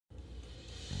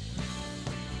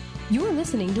You're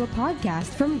listening to a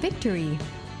podcast from Victory.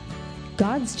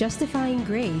 God's justifying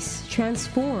grace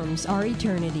transforms our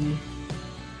eternity.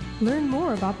 Learn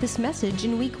more about this message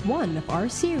in week 1 of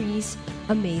our series,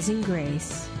 Amazing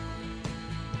Grace.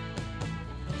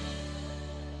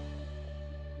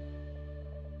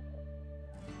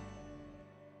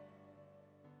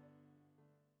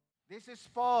 This is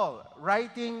Paul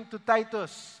writing to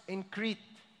Titus in Crete.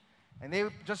 And they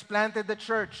just planted the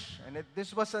church. And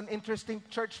this was an interesting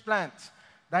church plant.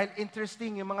 Dahil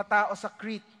interesting yung mga tao sa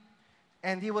Crete.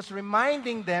 And he was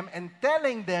reminding them and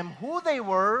telling them who they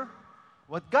were,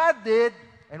 what God did,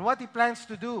 and what He plans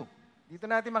to do. Dito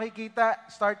natin makikita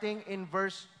starting in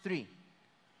verse 3.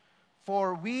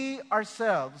 For we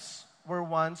ourselves were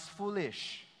once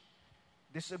foolish,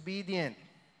 disobedient,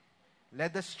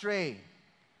 led astray,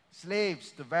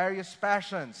 slaves to various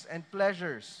passions and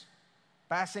pleasures,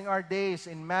 passing our days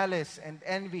in malice and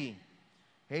envy,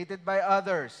 hated by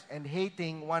others and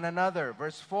hating one another.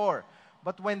 Verse 4,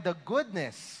 but when the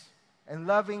goodness and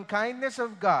loving kindness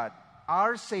of God,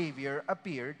 our Savior,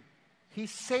 appeared, He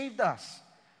saved us,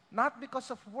 not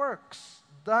because of works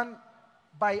done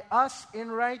by us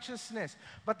in righteousness,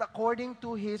 but according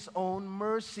to His own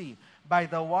mercy, by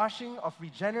the washing of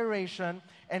regeneration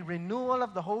and renewal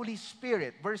of the Holy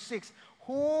Spirit. Verse 6,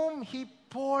 whom He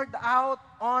poured out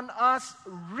on us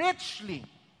richly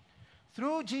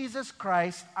through Jesus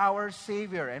Christ our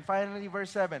Savior. And finally,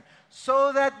 verse 7,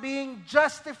 so that being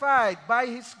justified by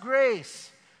His grace,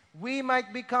 we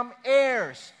might become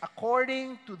heirs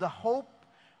according to the hope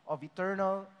of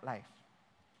eternal life.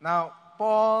 Now,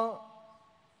 Paul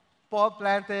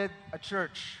planted a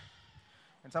church.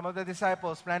 And some of the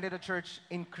disciples planted a church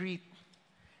in Crete.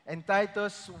 And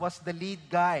Titus was the lead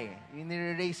guy.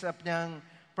 Inire-raise up niyang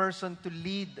person to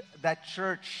lead that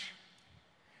church.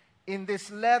 In this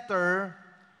letter,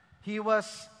 he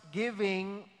was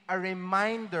giving a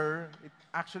reminder.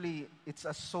 It's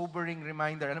a sobering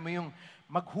reminder. Alam mo yung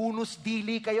maghunos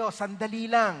dili kayo, sandali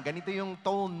lang. Ganito yung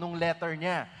tone ng letter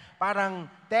niya. Parang,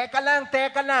 teka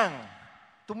lang.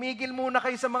 Tumigil muna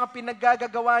kayo sa mga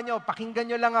pinaggagawa nyo. Pakinggan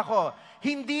nyo lang ako.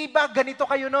 Hindi ba ganito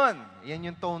kayo nun? Yan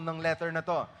yung tone ng letter na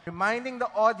to. Reminding the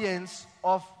audience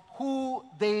of who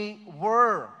they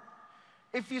were.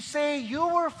 If you say you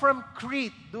were from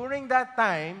Crete during that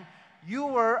time, you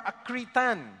were a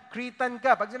Cretan. Cretan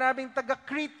ka. Pag sinabing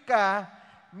taga-Crete ka,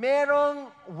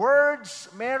 merong words,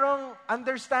 merong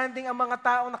understanding ang mga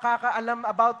taong nakakaalam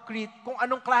about Crete kung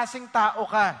anong klaseng tao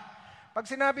ka. Pag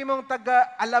sinabi mong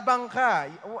taga-Alabang ka,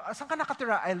 saan ka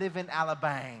nakatira? I live in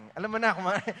Alabang. Alam mo na,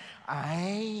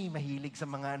 mahilig sa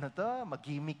mga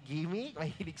mag-gimmick,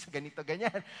 mahilig sa ganito,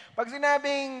 ganyan. Pag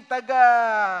sinabing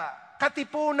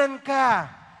taga-Katipunan ka,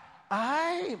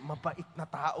 mabait na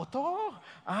tao to.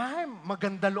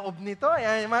 Maganda loob nito.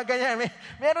 Mga ganyan.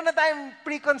 Meron na tayong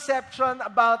preconception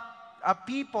about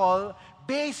people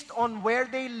based on where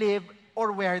they live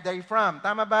or where they're from.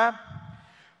 Tama ba?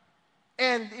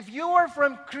 And if you are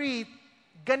from Crete,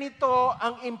 ganito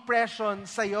ang impression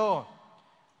sa'yo.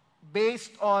 Based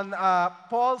on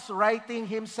Paul's writing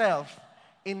himself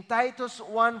in Titus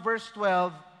 1 verse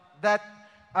 12 that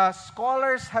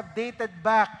scholars have dated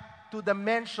back to the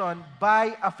mention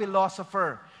by a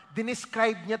philosopher.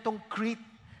 Dinescribe niya tong Crete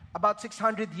about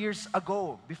 600 years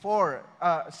ago, before,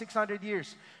 600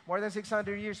 years, more than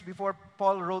 600 years before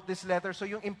Paul wrote this letter. So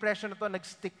yung impression na to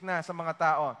nag-stick na sa mga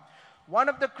tao. One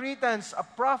of the Cretans, a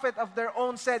prophet of their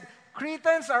own, said,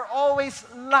 Cretans are always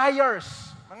liars.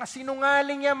 Mga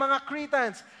sinungaling yan, mga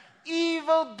Cretans.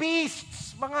 Evil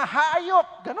beasts, mga hayop.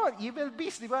 Ganon, evil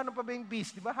beast. Di ba? Ano pa ba yung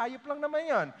beast? Di ba? Hayop lang naman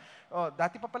yon.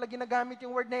 Dati pa pala ginagamit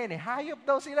yung word na yun. Hayop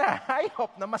daw sila.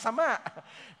 Hayop na masama.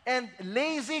 And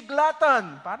lazy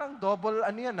glutton. Parang double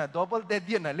dead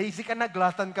yun. Lazy ka na,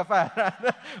 glutton ka pa.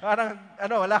 Parang,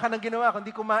 wala ka nang ginawa. Kung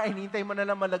di kumain, hintay mo na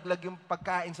lang malaglag yung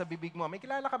pagkain sa bibig mo. May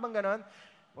kilala ka bang ganon?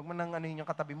 Huwag mo nang yung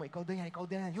katabi mo. Ikaw din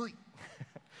yan. Yuy.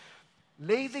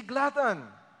 Lazy glutton.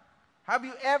 Have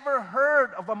you ever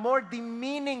heard of a more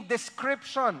demeaning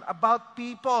description about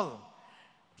people?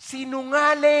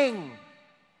 Sinungaling.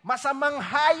 Masamang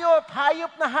hayop.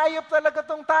 Hayop na hayop talaga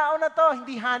tong tao na to.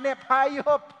 Hindi hanep,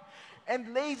 hayop. And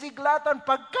lazy glutton,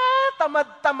 pagka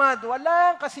tamad-tamad,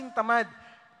 walang kasing tamad.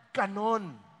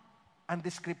 Ganon ang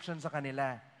description sa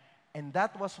kanila. And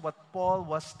that was what Paul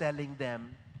was telling them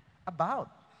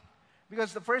about. Because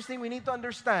the first thing we need to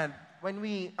understand, when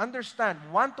we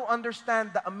want to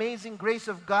understand the amazing grace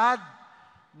of God,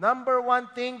 number one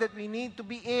thing that we need to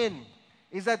be in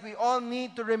is that we all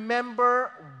need to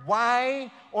remember why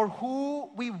or who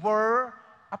we were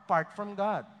apart from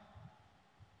God.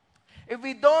 If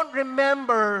we don't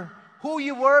remember who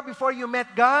you were before you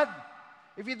met God,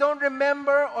 if you don't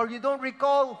remember or you don't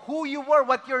recall who you were,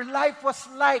 what your life was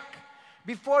like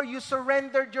before you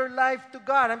surrendered your life to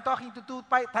God. I'm talking to two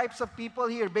types of people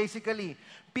here, basically.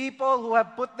 People who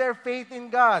have put their faith in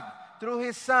God through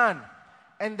His Son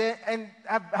and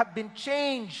have been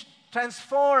changed,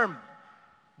 transformed.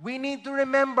 We need to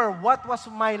remember what was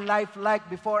my life like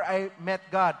before I met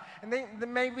God. And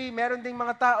then maybe meron ding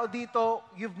mga tao dito,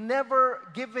 you've never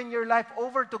given your life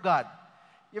over to God.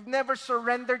 You've never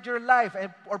surrendered your life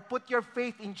or put your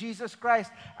faith in Jesus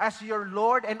Christ as your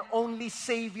Lord and only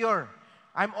Savior.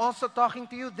 I'm also talking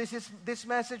to you. This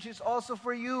message is also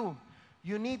for you.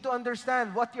 You need to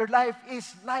understand what your life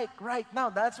is like right now.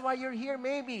 That's why you're here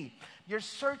maybe. You're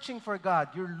searching for God.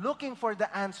 You're looking for the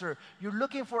answer. You're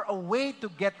looking for a way to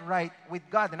get right with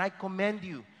God. And I commend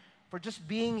you for just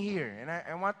being here. And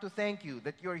I want to thank you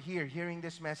that you're here hearing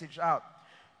this message out.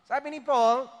 Sabi ni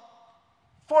Paul,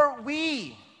 for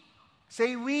we,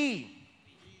 say we.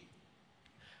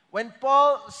 When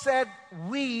Paul said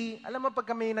we, alam mo pag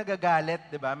kami nagagalit,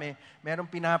 di ba? Merong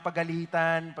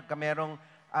pinapagalitan, pagka merong,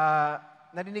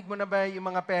 narinig mo na ba yung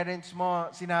mga parents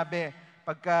mo, sinabi,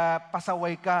 pagka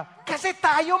pasaway ka, kasi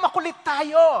tayo, makulit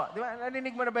tayo. Di ba?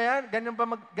 Narinig mo na ba yan?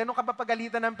 Ganun ka ba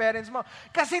pagalitan ng parents mo?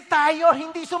 Kasi tayo,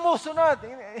 hindi sumusunod.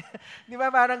 Di ba?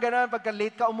 Parang ganun, pagka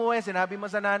late ka umuwi, sinabi mo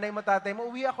sa nanay mo, tatay mo,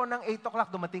 uwi ako ng 8 o'clock,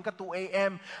 dumating ka 2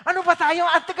 a.m. Ano ba tayo?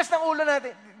 Ang tigas ng ulo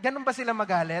natin. Ganun ba sila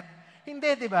magalit?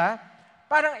 Hindi, di ba?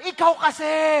 Parang ikaw kasi,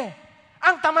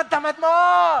 ang tamad-tamad mo,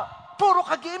 puro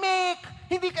ka gimmick,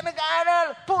 hindi ka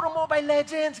nag-aaral, puro Mobile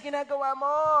Legends ginagawa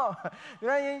mo. Di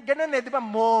ba? Ganun di ba?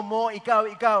 Mo, ikaw.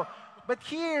 But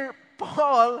here,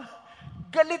 Paul,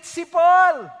 galit si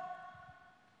Paul.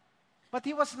 But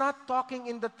he was not talking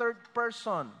in the third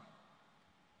person.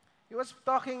 He was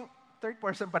talking, third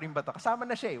person pa rin ba ito? Kasama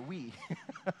na siya we.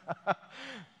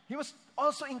 He was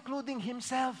also including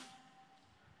himself.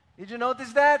 Did you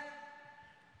notice that?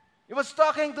 He was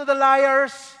talking to the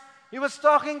liars. He was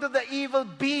talking to the evil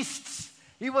beasts.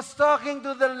 He was talking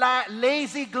to the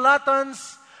lazy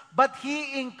gluttons. But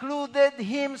he included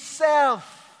himself.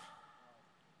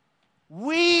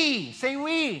 We. Say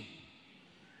we.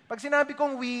 Pag sinabi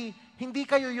kong we, hindi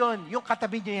kayo yon, yung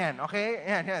katabi nyo yan. Okay?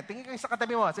 Yan. Tingin kayo sa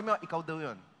katabi mo. Sabi mo, ikaw daw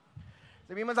yun.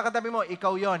 Sabi mo sa katabi mo,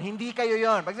 ikaw yon, hindi kayo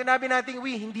yon. Pag sinabi natin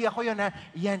we, hindi ako yon ha.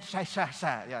 Yan, siya.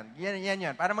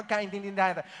 Yan. Para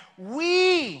magkaintindihan.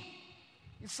 We,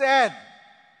 he said,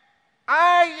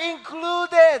 I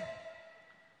included,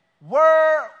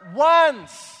 were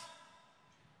once.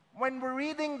 When we're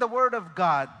reading the Word of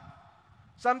God,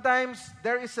 sometimes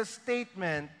there is a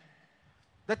statement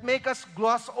that make us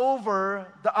gloss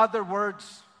over the other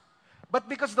words. But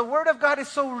because the Word of God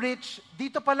is so rich,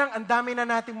 dito pa lang ang dami na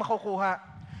nating makukuha.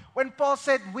 When Paul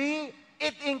said we,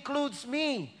 it includes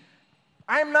me.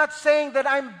 I'm not saying that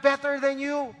I'm better than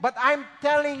you, but I'm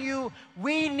telling you,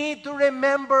 we need to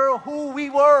remember who we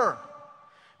were.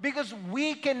 Because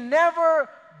we can never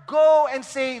go and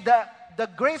say that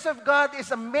the grace of God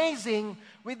is amazing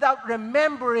without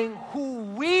remembering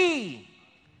who we,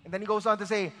 and then he goes on to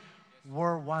say,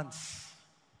 were once.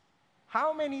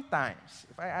 How many times,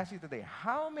 if I ask you today,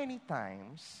 how many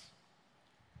times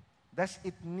does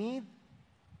it need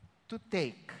to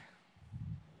take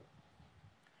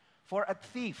for a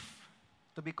thief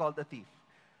to be called a thief?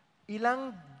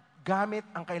 Ilang gamit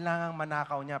ang kailangang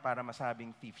manakaw niya para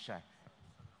masabing thief siya?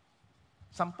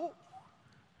 10.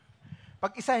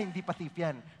 Pag isa, hindi pa thief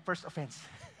yan. First offense.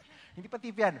 Hindi pa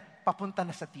thief yan. Papunta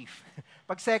na sa thief.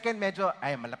 Pag second, medyo,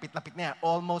 malapit-lapit na yan.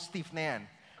 Almost thief na yan.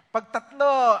 Pag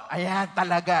 3, ayan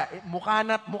talaga.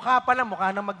 Mukha pa lang,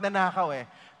 mukha nang magnanakaw eh.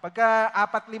 Pagka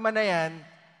 4, 5 na yan,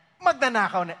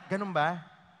 magnanakaw na. Ganun ba?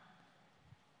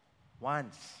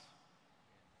 Once.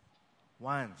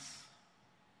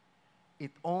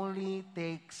 It only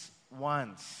takes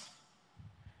once.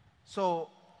 So,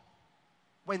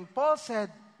 when Paul said,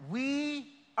 we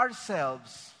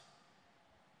ourselves,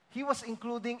 he was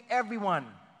including everyone.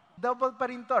 Double pa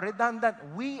rin to, redundant.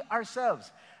 We ourselves.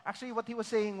 Actually, what he was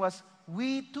saying was,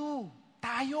 we too.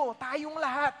 Tayong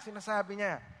lahat, sinasabi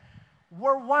niya.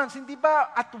 Were once, hindi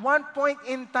ba at one point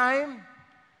in time,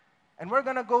 and we're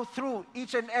gonna go through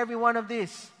each and every one of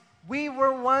these, we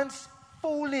were once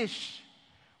foolish.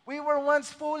 We were once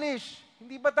foolish.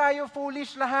 Hindi ba tayo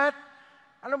foolish lahat?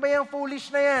 Ano ba yung foolish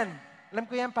na yan? Alam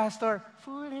ko yan, Pastor.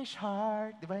 Foolish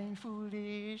heart. Di ba yung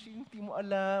foolish? Hindi mo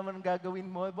alam anong gagawin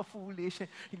mo. Di ba foolish?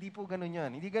 Hindi po ganun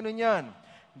yan. Hindi ganun yan.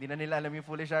 Hindi na nila alam yung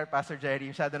foolish heart, Pastor Jerry.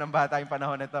 Masyado ng bata yung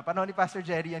panahon na ito. Panahon ni Pastor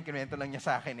Jerry yan, kinuwento lang niya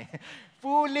sa akin eh.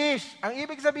 Foolish. Ang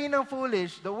ibig sabihin ng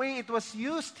foolish, the way it was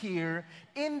used here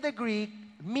in the Greek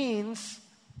means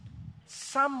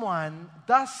someone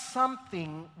does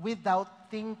something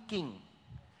without thinking.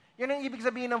 Yan ang ibig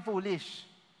sabihin ng foolish.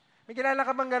 May kilala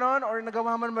ka bang ganon? Or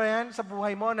nagawa mo ba yan sa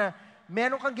buhay mo na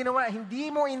meron kang ginawa,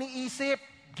 hindi mo iniisip,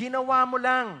 ginawa mo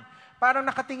lang. Parang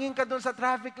nakatingin ka doon sa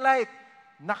traffic light,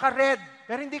 naka-red,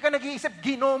 pero hindi ka nag-iisip,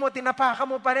 ginawa mo, tinapaka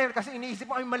mo pa rin kasi iniisip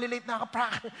mo, ay malilate na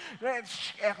ka,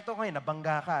 eto ngayon,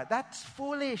 nabangga ka. That's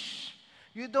foolish.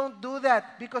 You don't do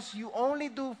that because you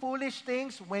only do foolish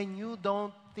things when you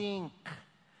don't think.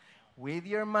 With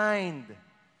your mind.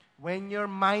 When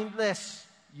you're mindless,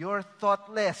 you're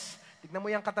thoughtless. Tignan mo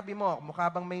yung katabi mo,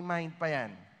 mukha bang may mind pa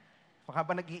yan? Mukha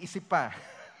ba nag-iisip pa?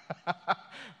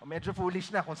 Medyo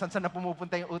foolish na kung saan na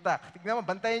pumupunta yung utak. Tignan mo,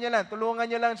 bantayan nyo lang, tulungan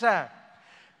nyo lang siya.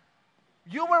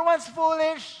 You were once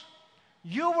foolish.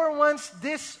 You were once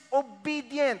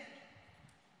disobedient.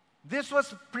 This was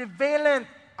prevalent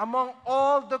among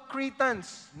all the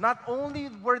Cretans. Not only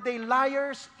were they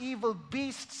liars, evil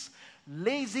beasts,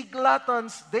 lazy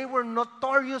gluttons, they were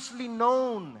notoriously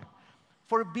known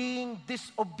for being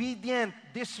disobedient,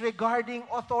 disregarding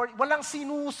authority. Walang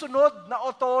sinusunod na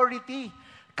authority.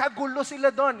 Kagulo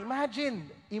sila doon.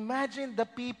 Imagine the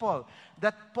people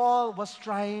that Paul was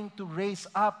trying to raise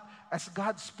up as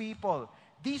God's people.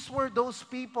 These were those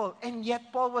people. And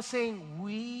yet Paul was saying,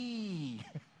 we.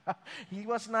 He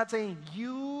was not saying,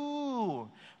 you.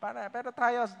 Pero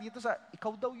tayo dito sa,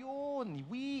 ikaw daw yun.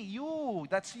 We, you.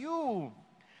 That's you.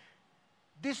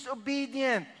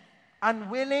 Disobedient.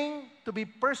 Unwilling to be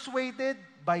persuaded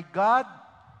by God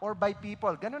or by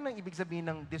people. Ganun ang ibig sabihin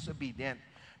ng disobedient.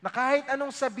 Na kahit anong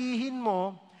sabihin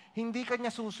mo, hindi ka niya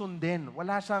susundin.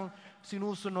 Wala siyang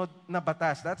sinusunod na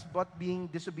batas. That's what being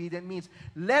disobedient means.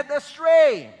 Led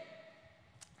astray.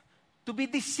 To be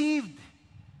deceived.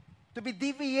 To be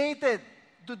deviated.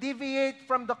 To deviate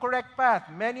from the correct path.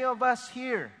 Many of us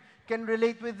here can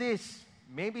relate with this.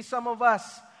 Maybe some of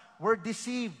us were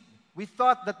deceived. We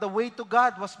thought that the way to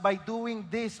God was by doing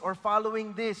this or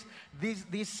following this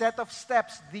set of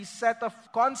steps, this set of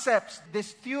concepts,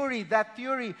 this theory, that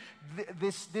theory,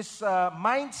 this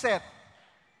mindset.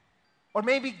 Or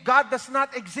maybe God does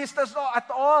not exist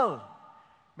at all.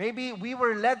 Maybe we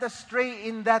were led astray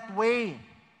in that way.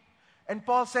 And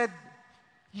Paul said,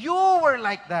 you were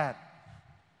like that.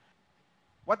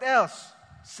 What else?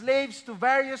 Slaves to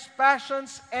various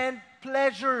passions and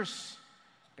pleasures.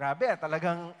 Grabe,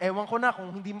 talagang ewan ko na kung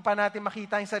hindi pa natin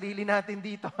makita yung sarili natin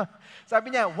dito.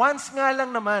 Sabi niya, once lang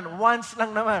naman.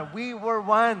 We were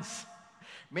once.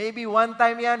 Maybe one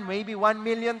time yan, maybe 1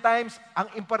 million times. Ang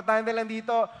importante lang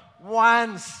dito,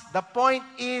 once. The point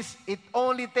is, it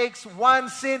only takes one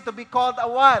sin to be called a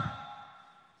what?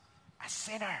 A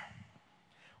sinner.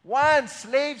 Once,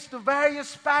 slaves to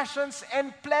various passions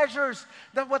and pleasures,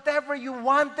 that whatever you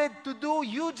wanted to do,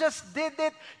 you just did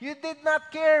it. You did not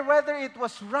care whether it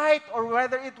was right or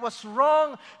whether it was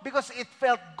wrong because it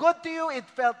felt good to you, it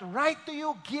felt right to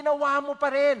you, ginawa mo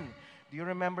pa rin. Do you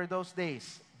remember those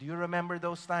days? Do you remember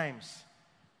those times?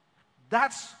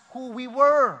 That's who we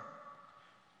were.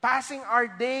 Passing our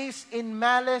days in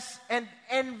malice and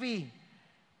envy.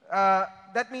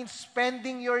 That means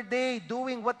spending your day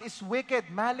doing what is wicked.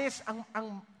 Malice,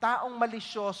 ang taong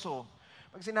malisyoso.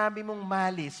 Pag sinabi mong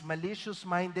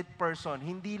malicious-minded person,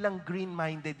 hindi lang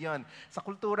green-minded yon. Sa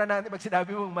kultura natin, pag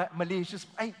sinabi mong malicious,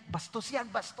 ay, bastos,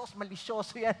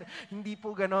 malisyoso yan. Hindi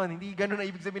po ganon. Hindi ganon na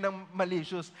ibig sabihin ng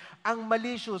malicious. Ang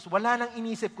malicious, wala nang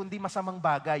inisip kundi masamang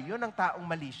bagay. Yun ang taong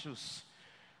malicious.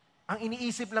 Ang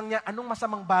iniisip lang niya, anong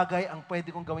masamang bagay ang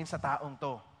pwede kong gawin sa taong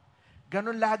to.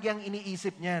 Ganon lagi ang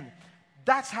iniisip niyan.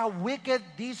 That's how wicked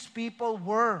these people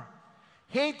were.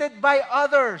 Hated by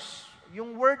others.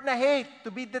 Yung word na hate, to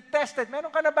be detested.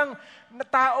 Meron ka na bang na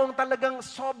taong talagang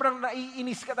sobrang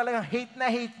naiinis ka talagang hate na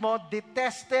hate mo,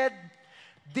 detested,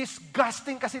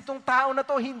 disgusting kasi itong tao na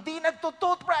to, hindi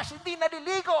nagtutoothbrush, hindi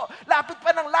naliligo, lapit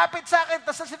pa ng lapit sa akin,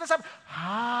 tapos sinasabi,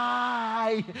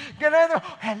 hi, gano'n,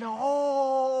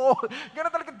 hello,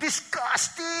 gano'n talaga,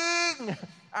 disgusting.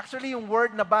 Actually, yung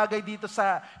word na bagay dito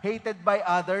sa hated by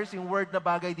others, yung word na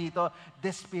bagay dito,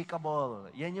 despicable.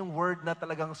 Yan yung word na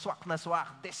talagang swak na swak.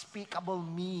 Despicable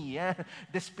me. Yan.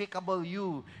 Despicable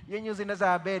you. Yan yung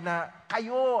sinasabi na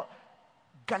kayo,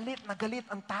 galit na galit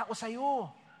ang tao sa'yo.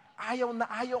 Ayaw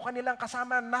na ayaw ka nilang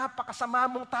kasama.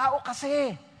 Napakasama mong tao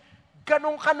kasi.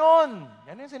 Ganun ka nun.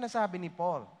 Yan yung sinasabi ni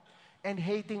Paul. And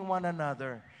hating one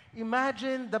another.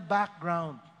 Imagine the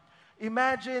background.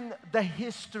 Imagine the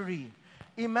history.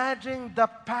 Imagine the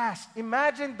past.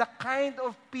 Imagine the kind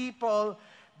of people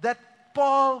that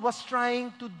Paul was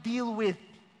trying to deal with.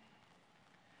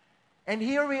 And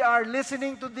here we are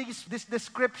listening to this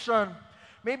description.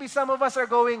 Maybe some of us are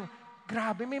going,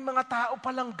 Grabe, may mga tao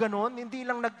palang ganon, hindi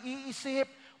lang nag-iisip,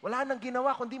 wala nang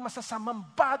ginawa kundi masasamang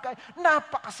bagay.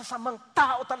 Napakasasamang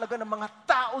tao talaga ng mga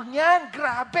tao niyan.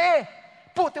 Grabe!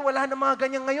 Puti, wala na mga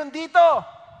ganyan ngayon dito.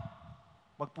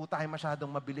 Wag po tayo masyadong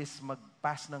mabilis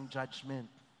mag-pass ng judgment.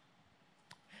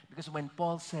 Because when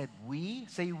Paul said, we,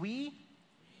 say we,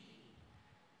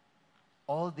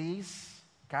 all these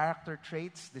character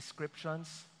traits,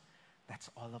 descriptions, that's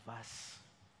all of us.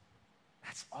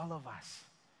 That's all of us.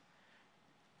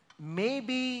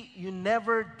 Maybe you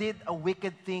never did a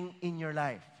wicked thing in your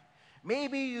life.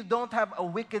 Maybe you don't have a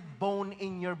wicked bone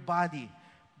in your body.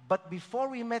 But before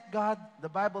we met God, the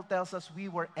Bible tells us we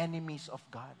were enemies of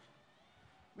God.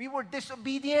 We were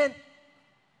disobedient.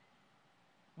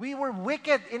 We were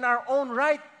wicked in our own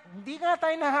right. Hindi nga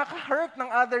tayo nakaka-hurt ng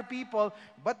other people,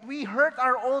 but we hurt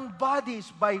our own bodies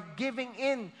by giving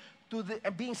in to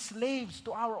being slaves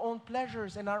to our own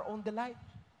pleasures and our own delight.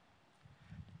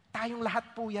 Tayong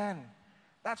lahat po yan.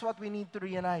 That's what we need to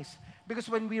realize.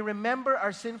 Because when we remember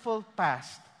our sinful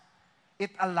past,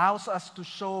 it allows us to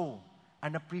show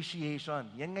an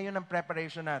appreciation. Yan ngayon ang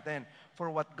preparation natin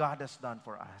for what God has done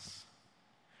for us.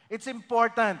 It's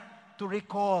important to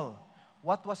recall,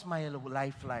 what was my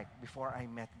life like before I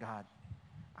met God?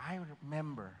 I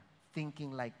remember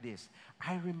thinking like this.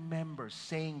 I remember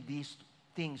saying these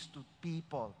things to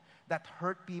people that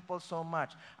hurt people so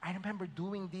much. I remember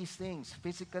doing these things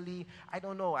physically. I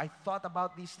don't know. I thought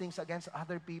about these things against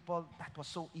other people. That was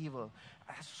so evil.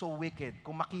 So wicked.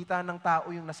 Kung makita ng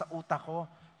tao yung nasa utak ko,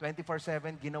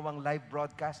 24/7, ginawang live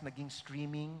broadcast, naging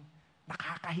streaming,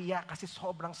 nakakahiya kasi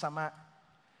sobrang sama.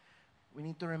 We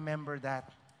need to remember that.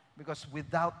 Because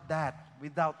without that,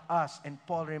 without us, and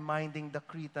Paul reminding the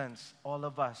Cretans, all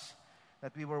of us,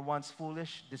 that we were once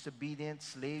foolish, disobedient,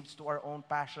 slaves to our own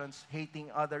passions, hating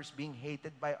others, being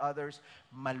hated by others,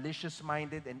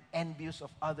 malicious-minded and envious of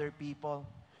other people,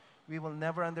 we will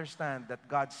never understand that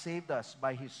God saved us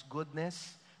by His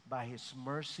goodness, by His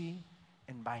mercy,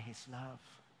 and by His love.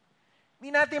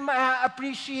 Hindi natin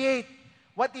ma-appreciate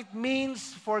what it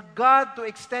means for God to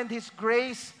extend His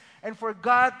grace and for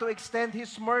God to extend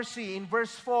His mercy. In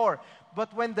verse 4,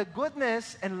 but when the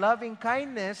goodness and loving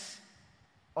kindness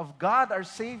of God our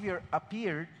Savior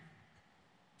appeared,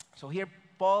 so here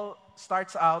Paul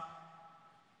starts out,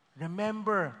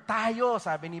 remember, tayo,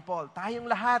 sabi ni Paul, tayong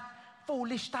lahat,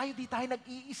 foolish tayo, di tayo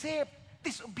nag-iisip,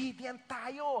 disobedient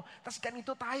tayo, tas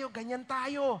ganito tayo, ganyan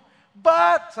tayo.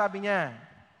 But, sabi niya,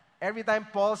 every time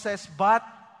Paul says but,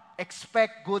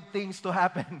 expect good things to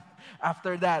happen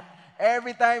after that.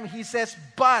 Every time he says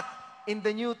but in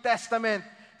the New Testament,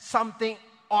 something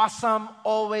awesome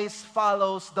always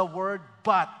follows the word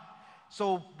but.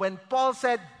 So when Paul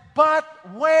said, but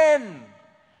when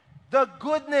the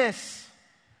goodness,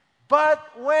 but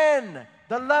when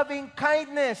the loving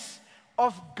kindness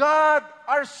of God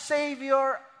our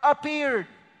Savior appeared,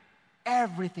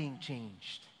 everything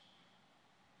changed.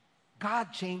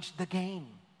 God changed the game.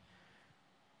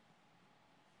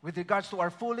 With regards to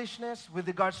our foolishness, with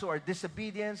regards to our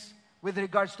disobedience, with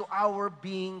regards to our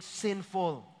being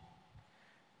sinful.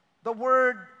 The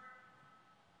word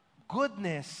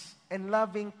goodness and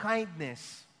loving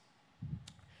kindness,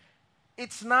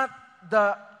 it's not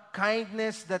the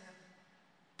kindness that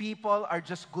people are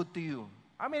just good to you.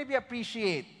 How many of you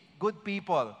appreciate good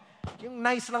people? Yung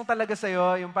nice lang talaga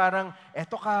sa'yo, yung parang,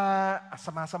 eto ka,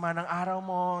 sama-sama ng araw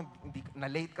mo,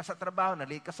 na-late ka sa trabaho,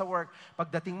 na-late ka sa work,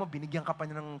 pagdating mo, binigyan ka pa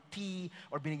niya ng tea,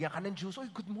 or binigyan ka ng juice, oy,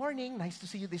 good morning, nice to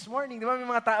see you this morning. Di ba may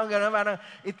mga taong gano'n, parang,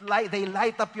 they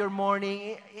light up your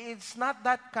morning. It's not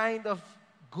that kind of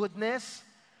goodness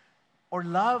or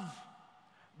love,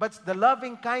 but the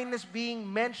loving kindness being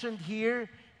mentioned here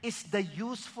is the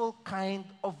useful kind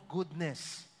of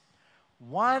goodness.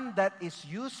 One that is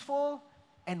useful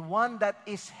and one that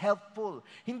is helpful.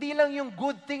 Hindi lang yung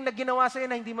good thing na ginawa sa'yo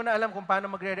na hindi mo na alam kung paano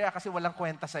magre-react kasi walang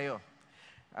kwenta sa'yo.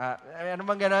 Meron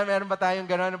bang gano'n? Meron ba tayong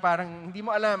gano'n? Parang hindi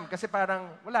mo alam kasi parang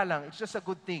wala lang. It's just a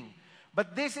good thing.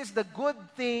 But this is the good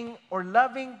thing or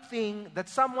loving thing that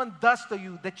someone does to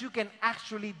you that you can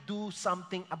actually do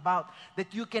something about,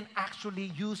 that you can actually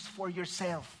use for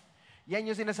yourself. Yan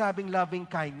yung sinasabing loving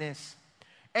kindness.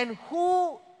 And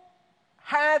who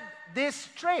had this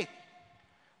trait?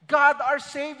 God our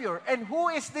Savior. And who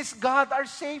is this God our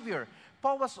Savior?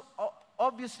 Paul was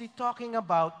obviously talking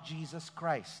about Jesus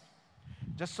Christ.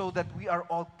 Just so that we are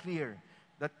all clear,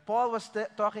 that Paul was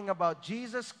talking about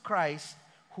Jesus Christ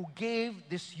who gave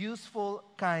this useful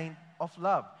kind of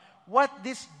love. What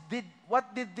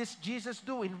did this Jesus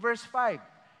do in verse 5?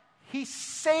 He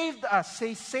saved us.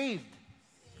 Say saved.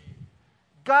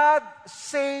 God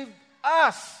saved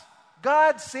us.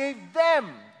 God saved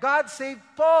them. God saved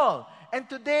Paul. And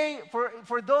today,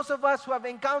 for those of us who have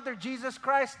encountered Jesus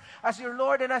Christ as your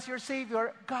Lord and as your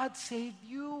Savior, God saved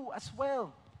you as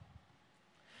well.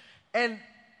 And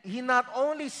He not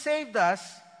only saved us,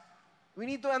 we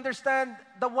need to understand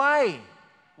the why.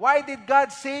 Why did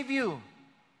God save you?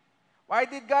 Why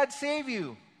did God save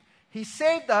you? He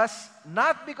saved us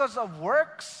not because of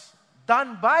works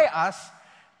done by us.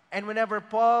 And whenever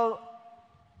Paul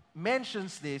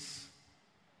mentions this,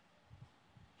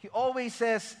 he always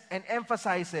says and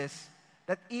emphasizes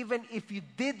that even if you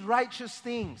did righteous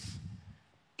things,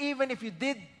 even if you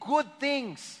did good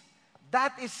things,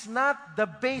 that is not the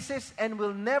basis and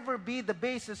will never be the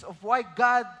basis of why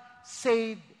God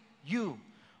saved you.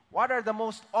 What are the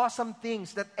most awesome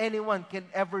things that anyone can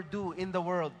ever do in the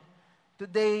world?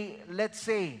 Today, let's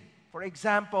say, for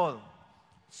example,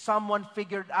 someone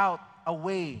figured out a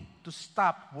way to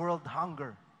stop world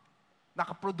hunger.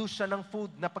 Nakaproduce siya ng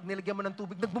food na pag nilagyan mo ng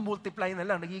tubig, nagmumultiply na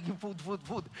lang, nagiging food.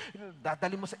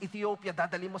 Dadali mo sa Ethiopia,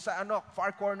 dadali mo sa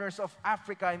far corners of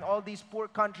Africa and all these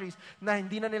poor countries na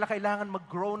hindi na nila kailangan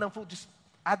mag-grow ng food. Just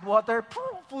add water,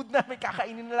 food na, may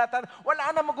kakainin nila.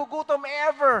 Wala na magugutom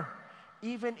ever.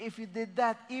 Even if you did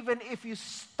that, even if you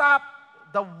stop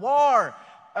the war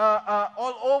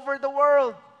all over the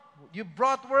world, you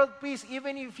brought world peace,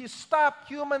 even if you stop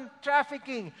human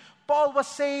trafficking, Paul was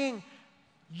saying,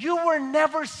 you were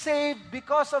never saved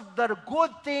because of the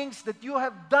good things that you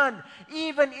have done,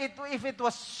 even if it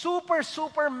was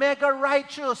super mega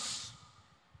righteous,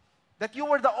 that you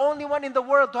were the only one in the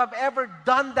world to have ever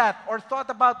done that or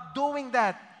thought about doing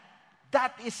that.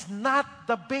 That is not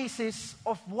the basis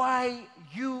of why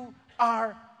you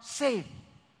are saved.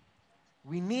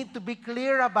 We need to be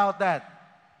clear about that.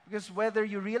 Because whether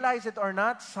you realize it or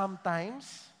not,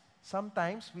 sometimes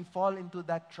we fall into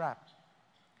that trap.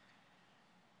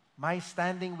 My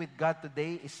standing with God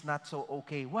today is not so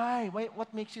okay. Why?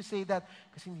 What makes you say that?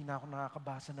 Kasi hindi na ako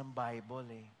nakakabasa ng Bible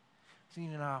eh. Kasi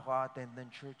hindi na ako attend ng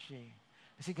church eh.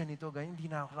 Kasi ganito, hindi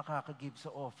na ako nakaka-give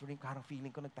sa offering. Parang feeling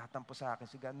ko nagtatampo sa akin.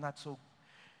 So God, not so.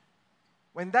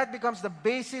 When that becomes the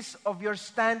basis of your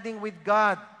standing with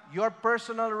God, your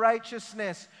personal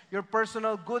righteousness, your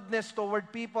personal goodness toward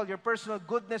people, your personal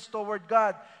goodness toward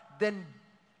God, then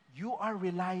you are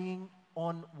relying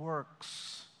on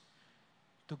works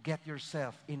to get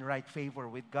yourself in right favor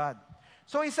with God.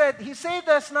 So he said, He saved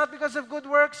us not because of good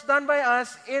works done by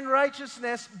us in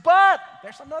righteousness, but,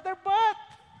 there's another but.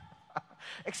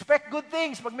 Expect good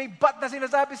things. Pag may but na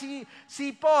sinasabi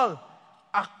si Paul,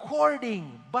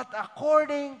 according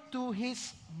to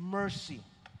His mercy.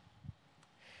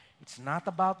 It's not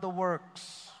about the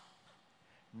works,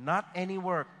 not any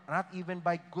work, not even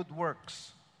by good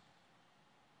works,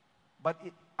 but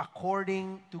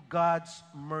according to God's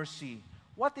mercy.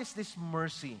 What is this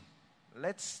mercy?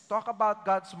 Let's talk about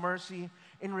God's mercy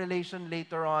in relation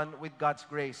later on with God's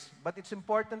grace. But it's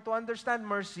important to understand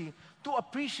mercy to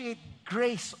appreciate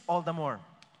grace all the more.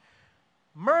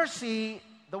 Mercy,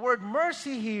 the word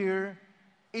mercy here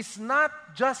is not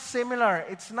just similar.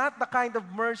 It's not the kind of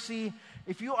mercy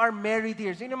if you are married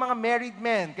here. Sino yung mga married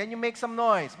men? Can you make some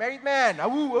noise? Married men,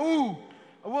 awu, awu.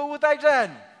 Awu, awu tayo dyan.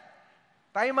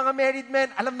 Tayo mga married men,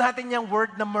 alam natin yung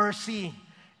word na mercy.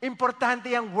 Importante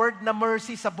yung word na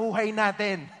mercy sa buhay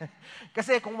natin.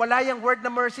 Kasi kung wala yung word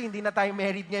na mercy, hindi na tayo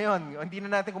married ngayon. Hindi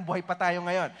na natin kung buhay pa tayo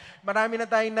ngayon. Marami na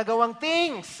tayong nagawang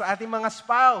things sa ating mga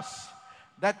spouse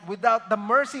that without the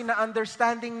mercy na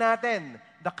understanding natin,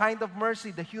 the kind of mercy,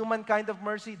 the human kind of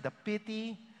mercy, the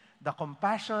pity, the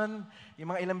compassion, yung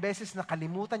mga ilang beses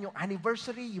nakalimutan yung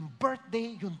anniversary, yung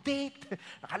birthday, yung date,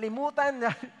 nakalimutan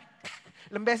na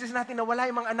ilang beses natin nawala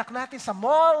yung mga anak natin sa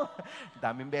mall.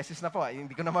 Daming beses na po,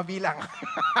 hindi ko na mabilang.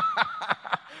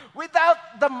 Without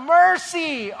the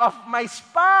mercy of my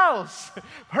spouse,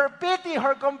 her pity,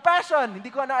 her compassion,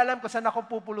 hindi ko na alam kung saan ako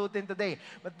pupulutin today.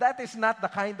 But that is not the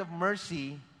kind of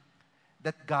mercy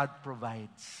that God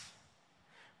provides.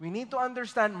 We need to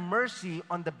understand mercy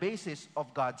on the basis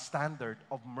of God's standard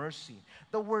of mercy.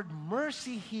 The word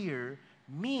mercy here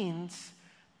means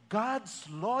God's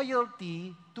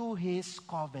loyalty to His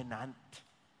covenant.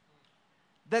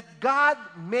 That God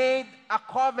made a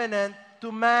covenant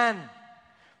to man.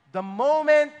 The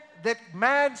moment that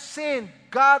man sinned,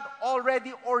 God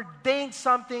already ordained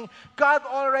something. God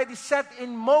already set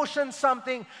in motion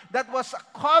something that was a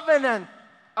covenant,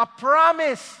 a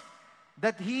promise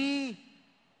that He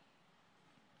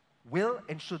will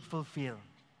and should fulfill.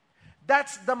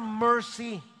 That's the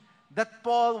mercy that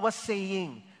Paul was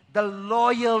saying. The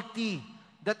loyalty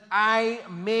that I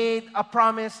made a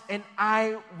promise and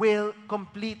I will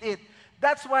complete it.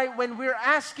 That's why when we're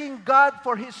asking God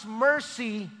for His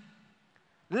mercy,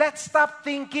 Let's stop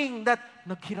thinking that,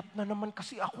 naghirap na naman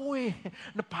kasi ako eh.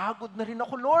 Napagod na rin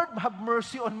ako, Lord. Have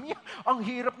mercy on me. Ang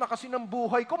hirap na kasi ng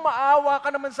buhay ko. Maawa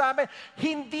ka naman sa amin.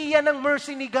 Hindi yan ang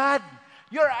mercy ni God.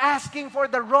 You're asking for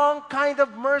the wrong kind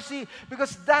of mercy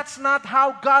because that's not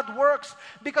how God works.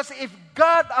 Because if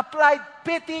God applied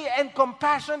pity and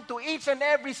compassion to each and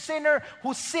every sinner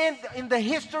who sinned in the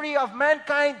history of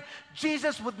mankind,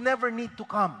 Jesus would never need to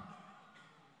come.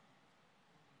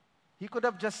 He could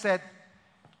have just said,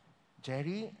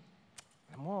 Jerry,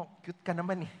 alam mo, cute ka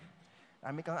naman eh.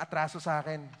 Dami kang atraso sa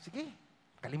akin. Sige,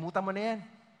 kalimutan mo na yan.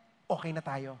 Okay na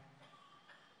tayo.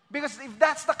 Because if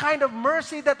that's the kind of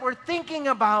mercy that we're thinking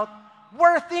about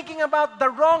the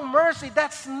wrong mercy.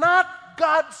 That's not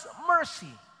God's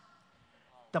mercy.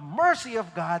 The mercy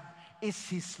of God is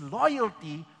His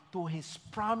loyalty to His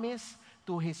promise,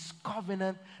 to His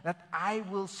covenant, that I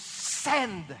will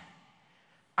send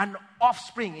an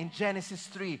offspring in Genesis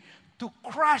 3 to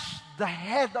crush the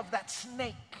head of that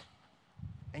snake.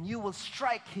 And you will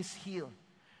strike his heel.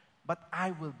 But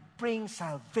I will bring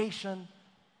salvation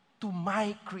to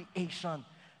my creation.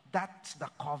 That's the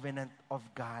covenant of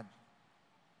God.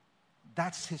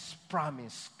 That's His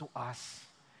promise to us.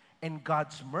 And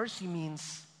God's mercy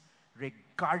means,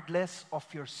 regardless of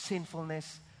your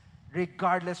sinfulness,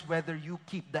 regardless whether you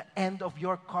keep the end of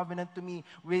your covenant to me,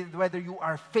 whether you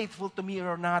are faithful to me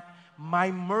or not,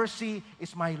 my mercy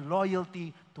is my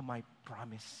loyalty to my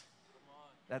promise.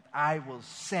 That I will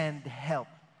send help.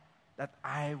 That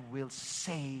I will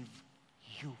save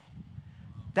you.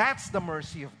 That's the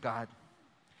mercy of God.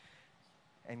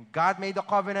 And God made a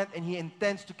covenant and He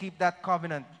intends to keep that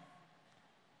covenant.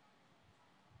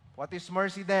 What is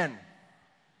mercy then?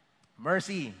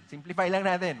 Mercy. Simplify lang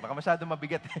natin. Baka masyado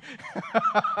mabigat.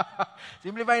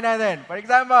 Simplify natin. For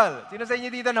example, sino sa inyo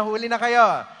dito nahuli na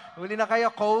kayo? Nahuli na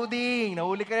kayo coding,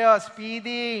 nahuli kayo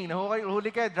speeding,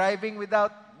 nahuli kayo driving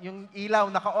without yung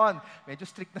ilaw naka-on. Medyo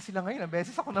strict na sila ngayon. Ang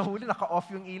beses ako nahuli, naka-off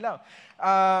yung ilaw.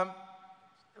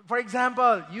 For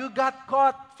example, you got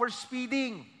caught for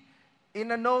speeding in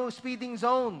a no speeding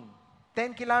zone.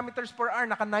 10 kilometers per hour,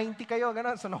 naka-90 kayo,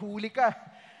 ganun. So nahuli ka.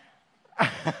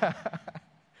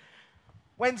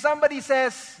 When somebody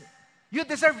says, you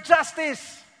deserve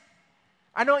justice,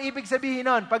 ano ang ibig sabihin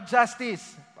nun? Pag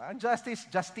justice,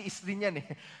 justice din yan eh.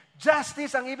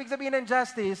 Justice, ang ibig sabihin ng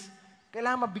justice,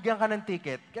 kailangan mabigyan ka ng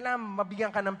ticket, kailangan mabigyan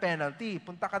ka ng penalty.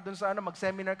 Punta ka dun sa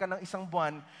mag-seminar ka ng isang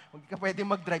buwan, hindi ka pwede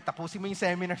mag-drive, tapusin mo yung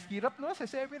seminar. Hirap no, sa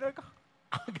seminar ka.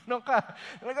 Ganon ka.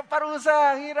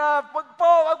 Parusa, hirap. Wag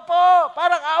po.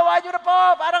 Parang awa nyo na po.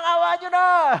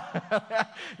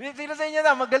 Sino sa inyo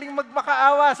na, magaling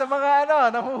magmakaawa sa mga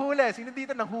nanghuhuli. Sino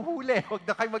dito nanghuhuli? Huwag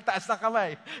na kayo magtaas ng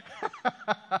kamay.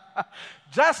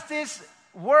 Justice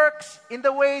works in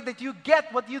the way that you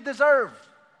get what you deserve.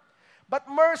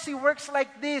 But mercy works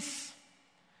like this.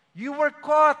 You were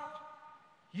caught.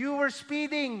 You were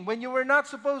speeding when you were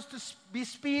not supposed to be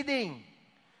speeding.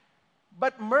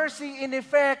 But mercy, in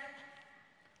effect,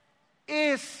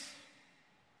 is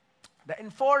the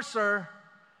enforcer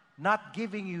not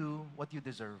giving you what you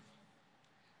deserve.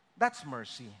 That's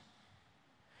mercy.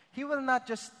 He will not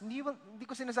just, hindi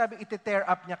ko sinasabing iti-tear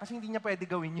up niya kasi hindi niya pwede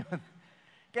gawin yun.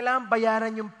 Kailangan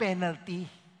bayaran yung penalty.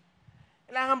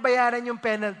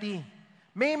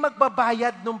 May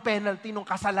magbabayad ng penalty ng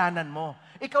kasalanan mo.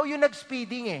 Ikaw yung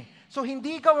nag-speeding eh. So,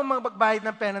 hindi ikaw ang magbabayad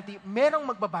ng penalty, merong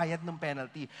magbabayad ng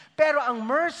penalty. Pero ang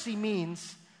mercy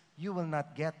means, you will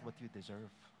not get what you deserve.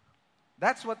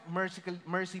 That's what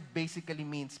mercy basically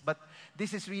means. But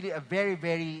this is really a very,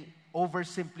 very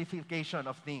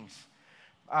oversimplification of things.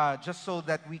 Just so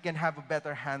that we can have a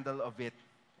better handle of it.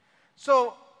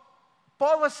 So,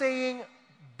 Paul was saying,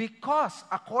 because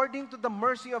according to the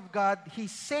mercy of God,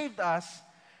 He saved us,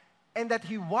 and that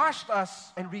He washed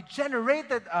us and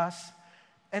regenerated us,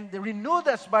 and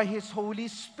renewed us by His Holy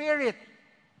Spirit.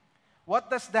 What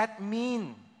does that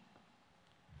mean?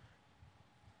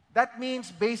 That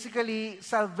means basically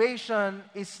salvation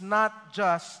is not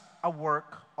just a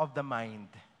work of the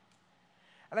mind.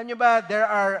 Alam niyo ba, there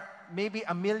are maybe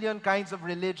 1 million kinds of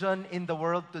religion in the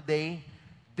world today.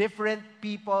 Different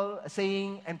people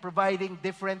saying and providing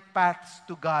different paths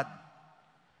to God.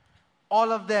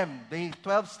 All of them, the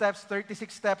 12 steps,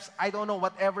 36 steps, I don't know,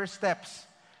 whatever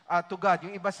steps. To God.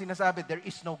 Yung iba sinasabi, there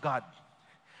is no God.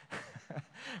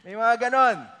 May mga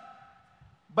ganon.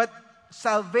 But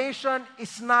salvation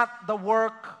is not the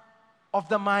work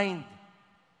of the mind.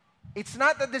 It's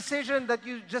not a decision that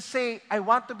you just say, I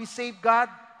want to be saved, God.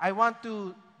 I want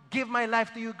to give my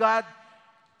life to you, God.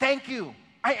 Thank you.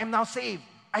 I am now saved.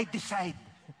 I decide.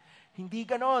 Hindi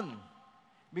ganon.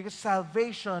 Because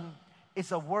salvation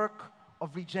is a work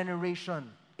of regeneration.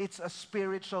 It's a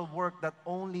spiritual work that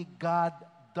only God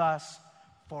does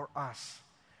for us.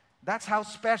 That's how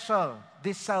special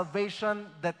this salvation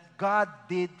that God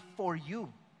did for you.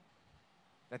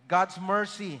 That God's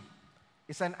mercy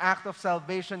is an act of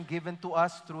salvation given to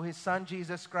us through His Son,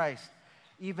 Jesus Christ,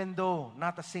 even though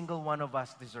not a single one of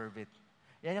us deserve it.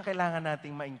 Yan yung kailangan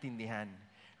nating maintindihan.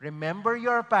 Remember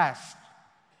your past.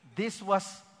 This was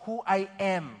who I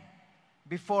am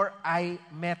before I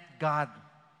met God.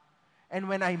 And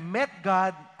when I met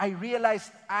God, I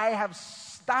realized I have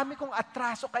dami kong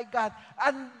atraso kay God.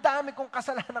 Ang dami kong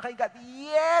kasalanan kay God.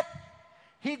 Yet,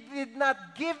 He did not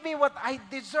give me what I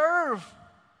deserve.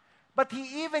 But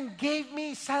He even gave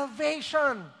me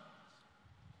salvation.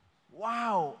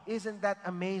 Wow, isn't that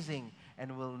amazing?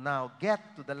 And we'll now get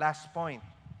to the last point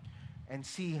and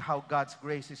see how God's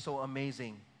grace is so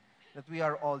amazing. That we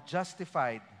are all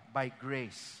justified by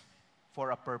grace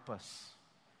for a purpose.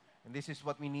 And this is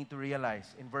what we need to realize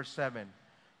in verse 7.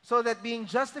 So that being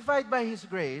justified by His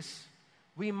grace,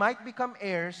 we might become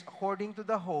heirs according to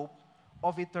the hope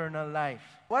of eternal life.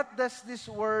 What does this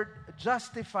word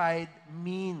justified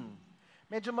mean?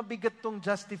 Medyo mabigat tong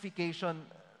justification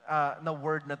na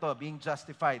word na to, being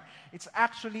justified. It's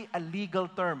actually a legal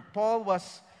term. Paul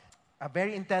was a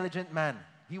very intelligent man.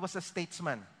 He was a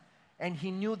statesman. And he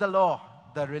knew the law,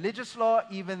 the religious law,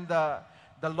 even the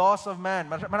laws of man.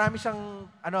 Marami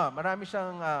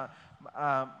siyang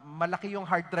malaki yung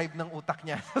hard drive ng utak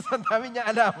niya. So, ang dami niya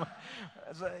alam.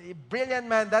 So, brilliant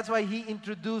man. That's why he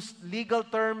introduced legal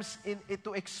terms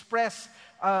to express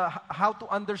how to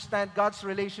understand God's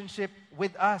relationship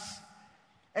with us.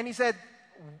 And he said,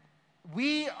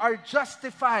 we are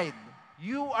justified.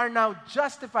 You are now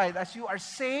justified. As you are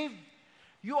saved,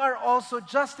 you are also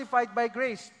justified by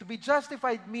grace. To be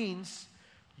justified means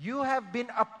you have been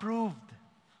approved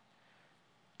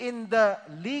in the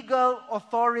legal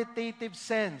authoritative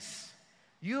sense.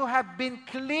 You have been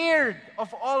cleared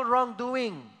of all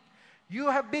wrongdoing. You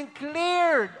have been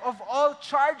cleared of all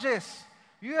charges.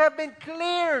 You have been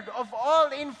cleared of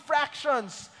all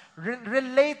infractions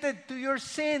related to your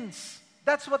sins.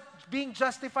 That's what being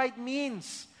justified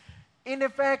means. In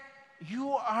effect,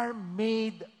 you are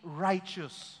made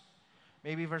righteous.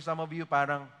 Maybe for some of you,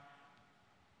 parang,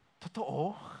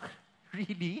 totoo?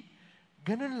 Really?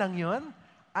 Ganun lang yun?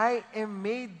 I am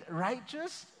made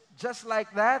righteous just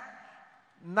like that?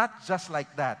 Not just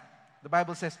like that. The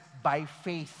Bible says, by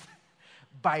faith.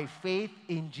 By faith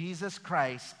in Jesus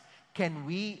Christ, can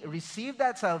we receive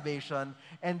that salvation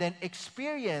and then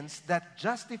experience that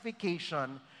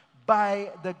justification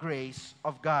by the grace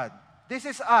of God. This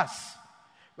is us.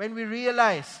 When we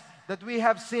realize that we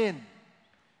have sinned.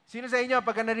 Sino sa inyo,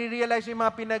 pagka nare-realize yung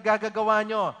mga pinaggagawa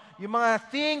nyo, yung mga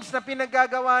things na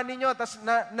pinaggagawa ninyo, tapos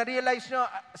na-realize nyo,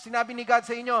 sinabi ni God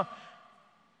sa inyo,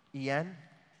 Ian,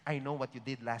 I know what you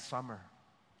did last summer.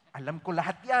 Alam ko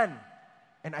lahat yan.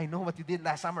 And I know what you did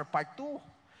last summer, part 2.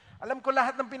 Alam ko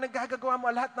lahat ng pinaggagawa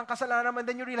mo, lahat ng kasalanan mo, and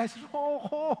then you realize,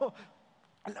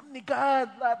 alam ni God,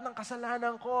 lahat ng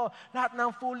kasalanan ko, lahat ng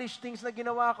foolish things na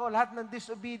ginawa ko, lahat ng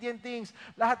disobedient things,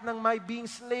 lahat ng my being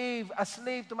a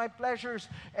slave to my pleasures,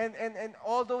 and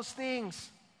all those things.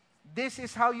 This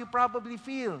is how you probably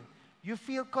feel. You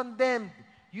feel condemned.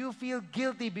 You feel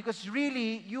guilty because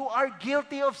really, you are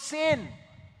guilty of sin.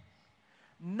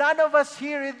 None of us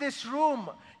here in this room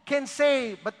can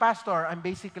say, but Pastor, I'm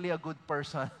basically a good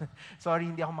person. Sorry,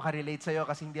 hindi ako makarelate sa'yo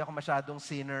kasi hindi ako masyadong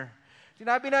sinner.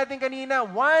 Sinabi natin kanina,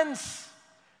 once,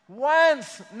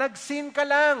 nag-sin ka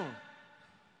lang.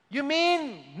 You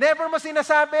mean, never mo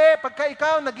sinasabi, pagka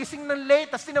ikaw nagising ng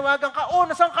late, tapos tinawagan ka,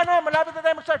 nasaan ka na? Malapit na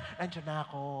tayo mag-start. Andiyan na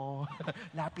ako.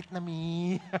 Lapit na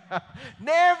me.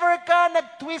 Never ka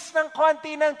nag-twist ng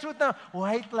konti ng truth na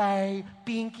white lie,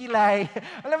 pinky lie.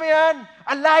 Alam mo yan?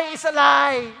 A lie is a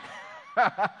lie.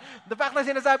 The fact na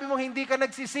sinasabi mong hindi ka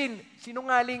nagsisin,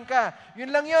 sinungaling ka.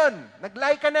 Yun lang yun.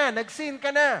 Nag-lie ka na, nag-sin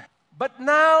ka na. But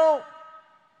now,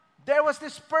 there was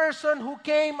this person who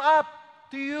came up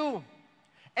to you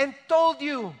and told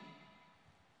you,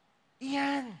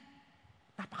 Ian,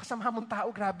 napakasama mong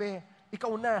tao, grabe.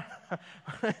 Ikaw na.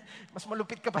 Mas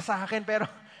malupit ka pa sa akin, pero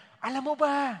alam mo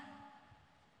ba,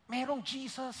 merong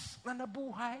Jesus na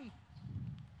nabuhay.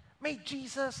 May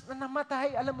Jesus na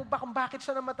namatay. Alam mo ba kung bakit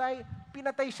siya namatay?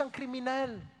 Pinatay siyang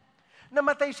kriminal.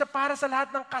 Namatay siya para sa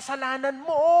lahat ng kasalanan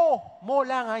mo. Mo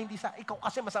lang ha, hindi sa ikaw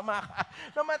kasi masama ka.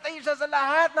 Namatay siya sa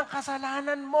lahat ng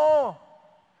kasalanan mo.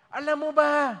 Alam mo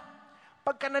ba,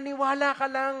 pagka naniwala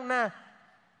ka lang na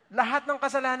lahat ng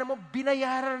kasalanan mo,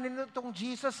 binayaran nito itong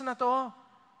Jesus na to,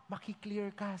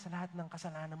 makiklear ka sa lahat ng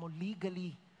kasalanan mo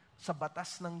legally sa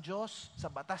batas ng Diyos, sa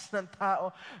batas ng tao.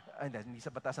 Ay, hindi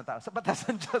sa batas ng tao, sa batas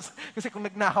ng Diyos. Kasi kung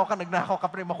nagnakaw ka,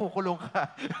 pre, makukulong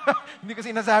ka. Hindi ko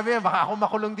sinasabi yan, baka ako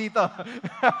makulong dito.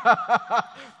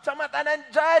 Sa mata ng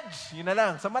judge, yun na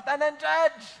lang, sa mata ng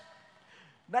judge,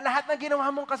 na lahat ng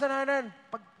ginawa mong kasalanan,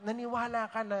 pag naniwala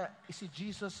ka na si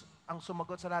Jesus ang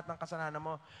sumagot sa lahat ng kasalanan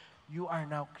mo, you are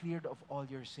now cleared of all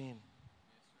your sin.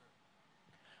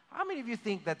 How many of you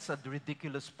think that's a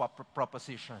ridiculous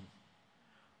proposition?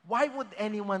 Why would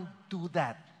anyone do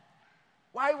that?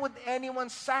 Why would anyone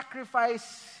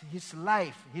sacrifice his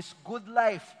life, his good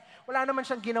life? Wala naman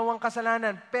siyang ginawang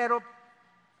kasalanan, pero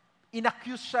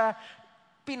inaccuse siya,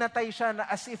 pinatay siya na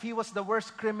as if he was the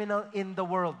worst criminal in the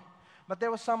world. But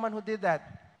there was someone who did that.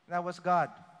 That was God,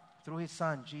 through His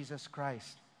Son, Jesus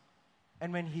Christ.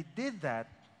 And when He did that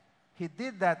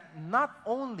not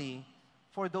only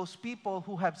for those people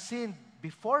who have sinned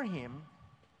before Him,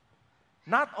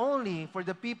 not only for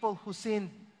the people who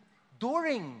sinned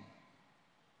during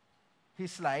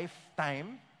His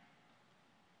lifetime,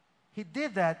 He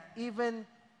did that even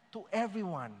to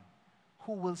everyone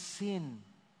who will sin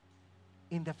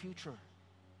in the future.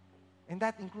 And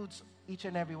that includes each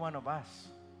and every one of us.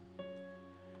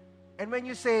 And when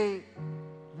you say,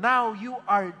 now you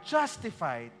are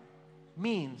justified,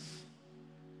 means,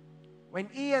 when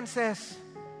Ian says,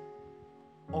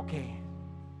 okay,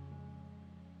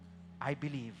 I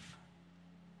believe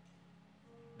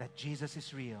that Jesus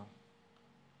is real.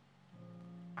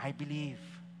 I believe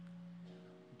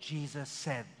Jesus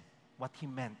said what He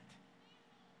meant.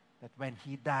 That when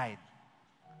He died,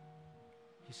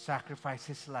 He sacrificed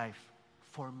His life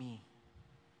for me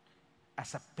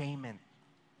as a payment,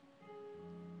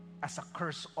 as a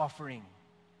curse offering,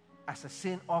 as a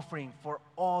sin offering for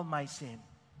all my sin.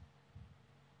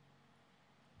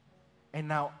 And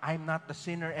now I'm not the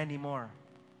sinner anymore,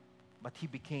 but He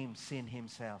became sin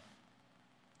Himself.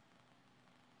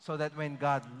 So that when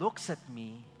God looks at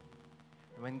me,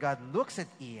 when God looks at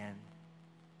Ian,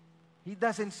 He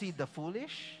doesn't see the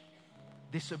foolish,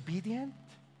 disobedient,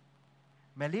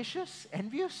 malicious,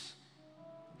 envious,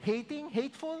 hating,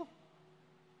 hateful,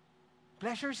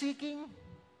 pleasure-seeking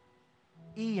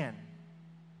Ian.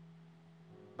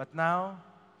 But now,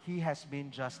 he has been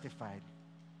justified.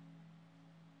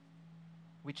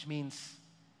 Which means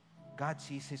God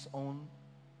sees His own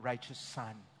righteous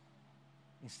Son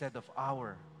instead of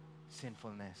our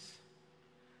sinfulness.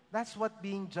 That's what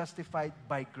being justified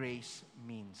by grace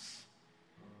means.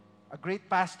 A great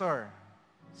pastor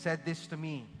said this to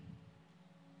me,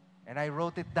 and I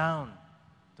wrote it down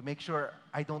to make sure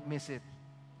I don't miss it.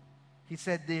 He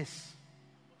said this: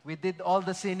 we did all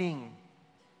the sinning,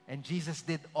 and Jesus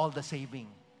did all the saving.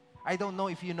 I don't know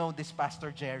if you know this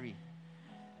Pastor Jerry.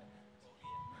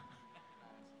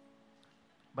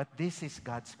 But this is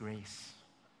God's grace.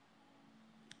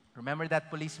 Remember that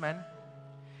policeman?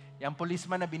 Yung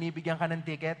policeman na binibigyan ka ng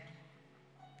ticket?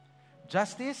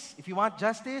 Justice, if you want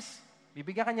justice,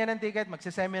 bibigyan ka niya ng ticket,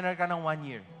 magsiseminar ka ng 1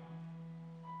 year.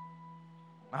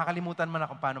 Makakalimutan mo na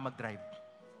kung paano mag-drive.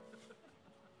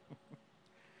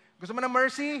 Gusto mo ng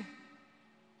mercy?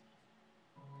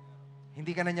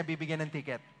 Hindi ka na niya bibigyan ng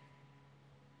ticket.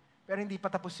 Pero hindi pa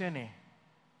tapos yun eh.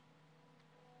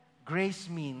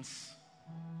 Grace means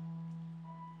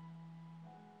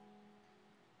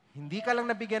hindi ka lang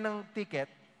nabigyan ng ticket,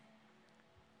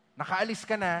 nakaalis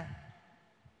ka na,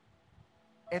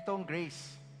 etong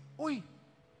grace. Uy,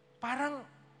 parang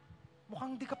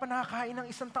mukhang di ka pa nakakain ng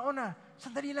 1 taon na.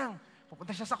 Sandali lang.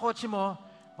 Pupunta siya sa kotse mo,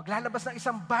 maglalabas ng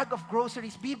isang bag of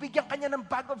groceries. Bibigyan ka niya ng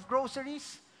bag of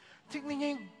groceries. Tignan niya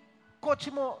yung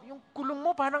kotse mo, yung kulong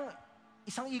mo, parang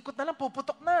isang ikot na lang,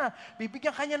 puputok na.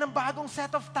 Bibigyan ka niya ng bagong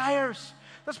set of tires.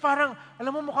 Tapos parang,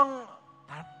 alam mo, mukhang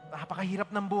napakahirap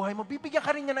ng buhay mo. Bibigyan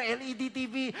ka rin niya ng LED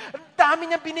TV. Ang dami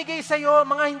niya binigay sa'yo.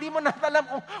 Mga hindi mo na alam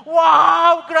kung,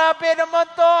 wow, grabe naman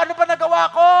to. Ano pa nagawa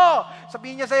ko?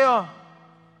 Sabihin niya sa'yo,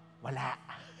 wala.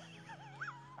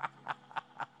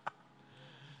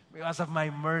 Because of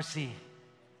my mercy,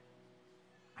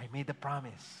 I made a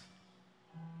promise.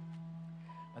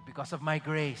 But because of my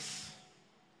grace,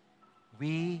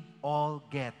 we all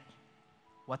get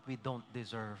what we don't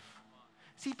deserve.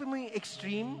 Sipin mo yung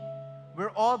extreme.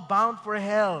 We're all bound for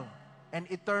hell and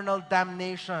eternal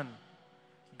damnation.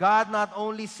 God not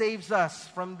only saves us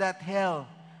from that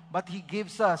hell, but He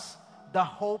gives us the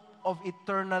hope of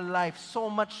eternal life. So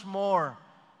much more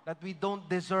that we don't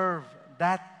deserve.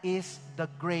 That is the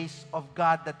grace of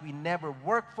God that we never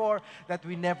work for, that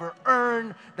we never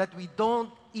earn, that we don't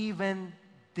even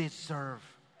deserve.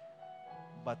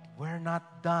 But we're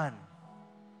not done.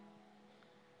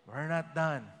 We're not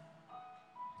done.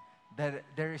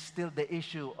 There is still the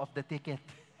issue of the ticket.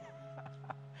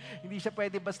 Hindi siya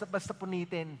pwede basta-basta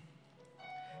punitin.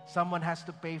 Someone has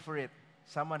to pay for it.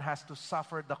 Someone has to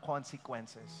suffer the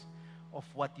consequences of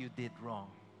what you did wrong.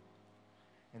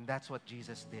 And that's what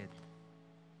Jesus did.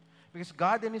 Because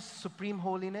God in His supreme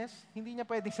holiness, hindi niya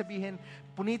pwedeng sabihin,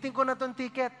 punitin ko na tong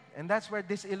ticket. And that's where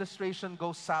this illustration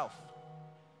goes south.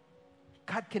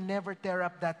 God can never tear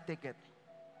up that ticket.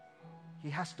 He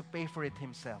has to pay for it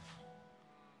Himself.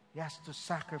 He has to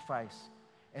sacrifice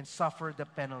and suffer the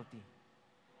penalty.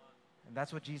 And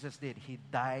that's what Jesus did. He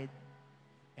died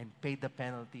and paid the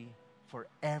penalty for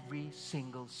every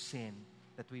single sin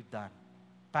that we've done.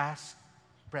 Past,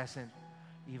 present,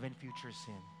 even future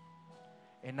sin.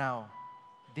 And now,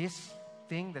 this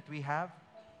thing that we have,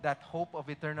 that hope of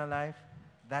eternal life,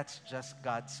 that's just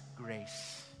God's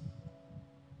grace.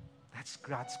 That's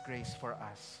God's grace for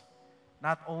us.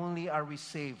 Not only are we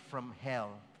saved from hell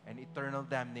and eternal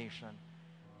damnation,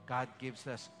 God gives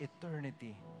us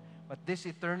eternity. But this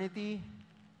eternity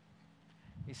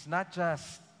is not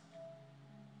just,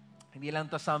 hindi lang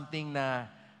to something na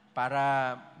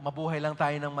para mabuhay lang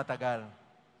tayo ng matagal.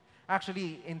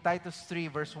 Actually, in Titus 3,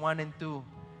 verse 1 and 2,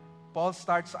 Paul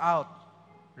starts out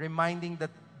reminding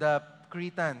the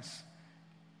Cretans,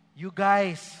 you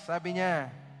guys, sabi niya,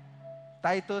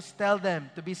 Titus, tell them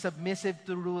to be submissive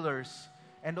to rulers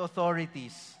and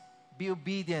authorities. Be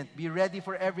obedient, be ready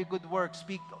for every good work,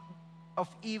 speak of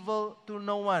evil to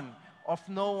no one, of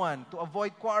no one, to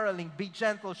avoid quarreling, be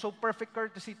gentle, show perfect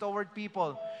courtesy toward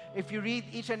people. If you read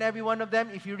each and every one of them,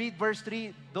 if you read verse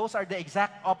 3, those are the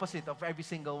exact opposite of every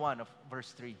single one of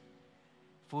verse 3.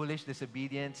 Foolish,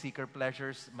 disobedient, seeker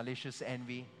pleasures, malicious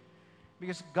envy.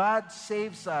 Because God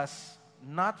saves us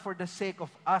not for the sake of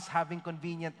us having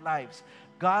convenient lives.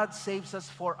 God saves us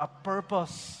for a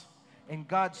purpose. And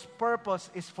God's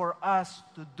purpose is for us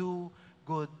to do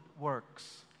good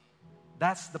works.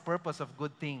 That's the purpose of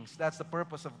good things. That's the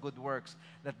purpose of good works.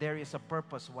 That there is a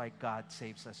purpose why God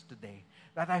saves us today.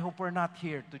 That I hope we're not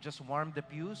here to just warm the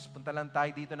pews. Punta lang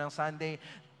tayo dito ng Sunday.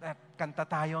 Kanta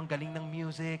tayo, ang galing ng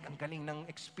music, ang galing ng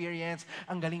experience,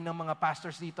 ang galing ng mga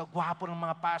pastors dito. Gwapo ng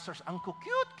mga pastors. Ang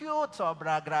cute-cute.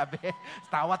 Sobra, grabe.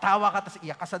 Tawa-tawa ka, tapos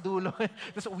iyak ka sa dulo.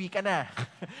 Tapos uwi ka na.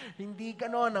 Hindi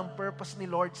ganon ang purpose ni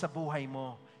Lord sa buhay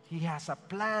mo. He has a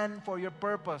plan for your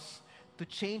purpose. To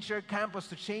change your campus,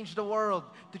 to change the world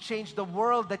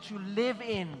that you live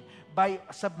in by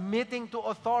submitting to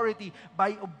authority,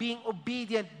 by being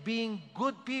obedient, being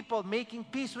good people, making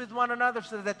peace with one another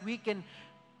so that we can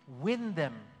win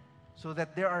them, so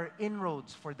that there are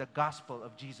inroads for the gospel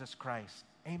of Jesus Christ.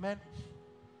 Amen?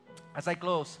 As I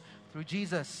close, through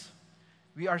Jesus,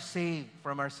 we are saved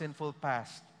from our sinful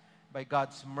past by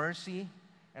God's mercy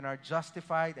and are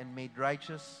justified and made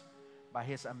righteous by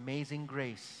His amazing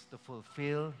grace to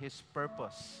fulfill His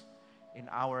purpose in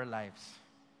our lives.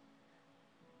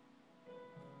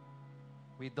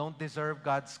 We don't deserve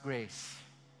God's grace.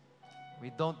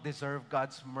 We don't deserve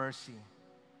God's mercy.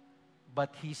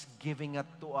 But He's giving it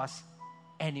to us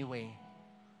anyway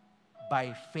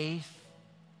by faith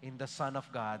in the Son of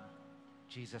God,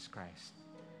 Jesus Christ.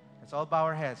 Let's all bow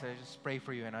our heads. I just pray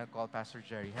for you and I'll call Pastor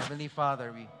Jerry. Heavenly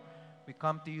Father, we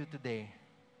come to you today.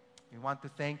 We want to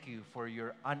thank you for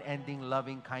your unending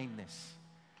loving kindness,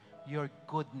 your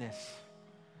goodness.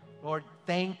 Lord,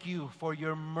 thank you for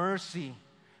your mercy,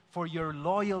 for your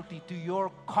loyalty to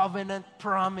your covenant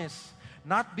promise.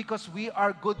 Not because we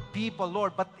are good people,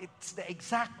 Lord, but it's the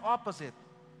exact opposite.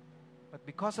 But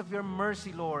because of your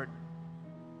mercy, Lord,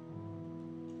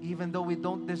 even though we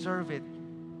don't deserve it,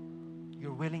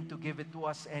 you're willing to give it to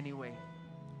us anyway.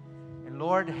 And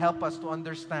Lord, help us to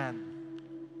understand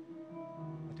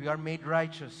we are made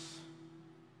righteous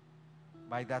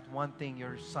by that one thing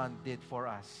your Son did for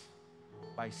us,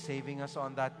 by saving us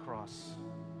on that cross,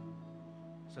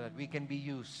 so that we can be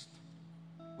used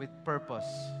with purpose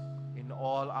in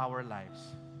all our lives.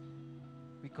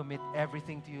 We commit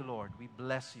everything to you, Lord. We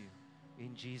bless you.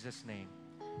 In Jesus' name,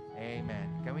 amen.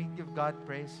 Can we give God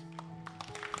praise?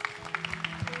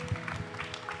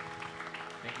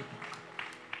 Thank you.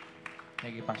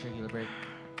 Thank you, Pastor Gilbert.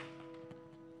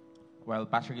 While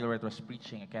Pastor Gilbert was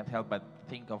preaching, I can't help but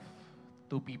think of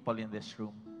two people in this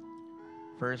room.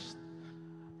 First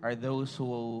are those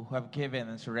who have given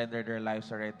and surrendered their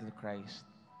lives already to Christ.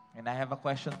 And I have a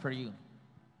question for you.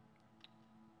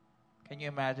 Can you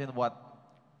imagine what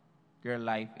your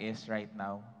life is right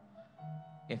now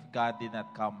if God did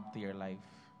not come to your life?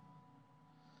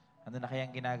 Ano na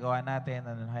kayang ginagawa natin?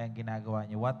 Ano na kayang ginagawa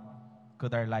niyo? What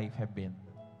could our life have been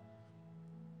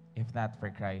if not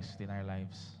for Christ in our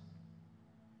lives?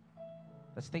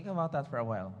 Let's think about that for a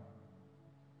while.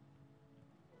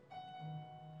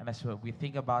 And as we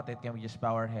think about it, can we just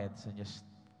bow our heads and just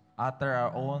utter our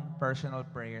own personal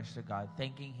prayers to God,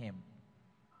 thanking Him,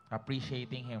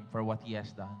 appreciating Him for what He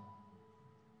has done.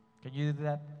 Can you do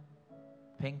that?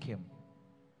 Thank Him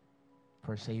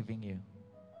for saving you.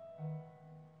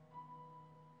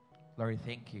 Lord,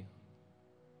 thank you.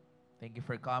 Thank you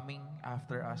for coming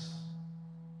after us.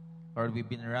 Lord, we've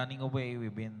been running away.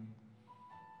 We've been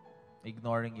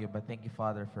ignoring you. But thank you,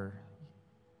 Father, for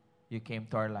you came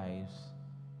to our lives.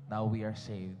 Now we are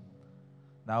saved.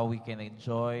 Now we can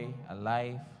enjoy a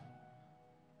life.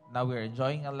 Now we are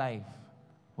enjoying a life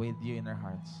with you in our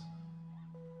hearts.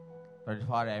 Lord,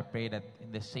 Father, I pray that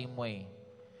in the same way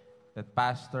that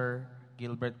Pastor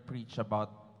Gilbert preached about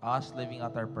us living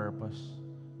out our purpose,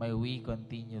 may we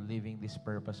continue living this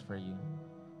purpose for you.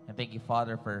 And thank you,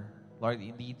 Father, for, Lord,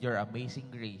 indeed your amazing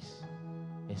grace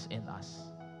is in us.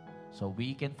 So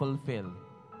we can fulfill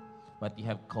what you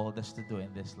have called us to do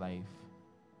in this life.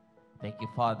 Thank you,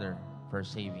 Father, for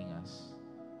saving us.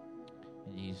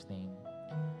 In Jesus' name.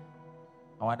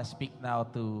 I want to speak now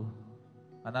to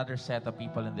another set of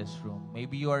people in this room.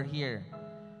 Maybe you are here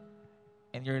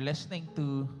and you're listening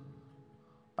to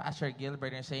Pastor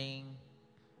Gilbert and saying,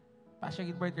 Pastor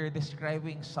Gilbert, you're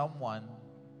describing someone.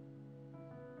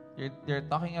 You're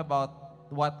talking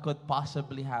about what could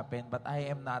possibly happen, but I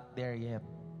am not there yet.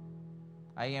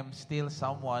 I am still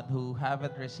someone who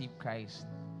haven't received Christ.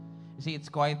 You see, it's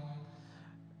quite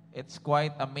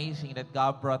amazing that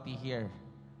God brought you here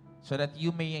so that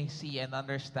you may see and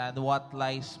understand what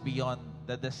lies beyond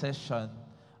the decision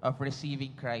of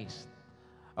receiving Christ,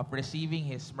 of receiving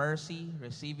His mercy,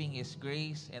 receiving His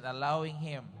grace, and allowing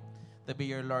Him to be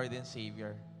your Lord and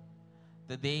Savior.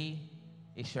 Today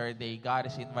is your day. God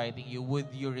is inviting you. Would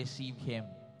you receive Him?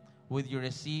 Would you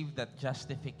receive that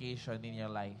justification in your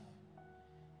life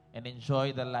and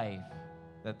enjoy the life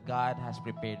that God has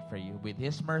prepared for you with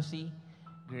His mercy,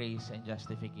 grace, and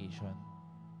justification?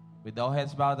 With all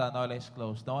heads bowed and all eyes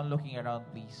closed, no one looking around,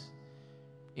 please.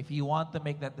 If you want to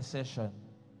make that decision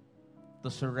to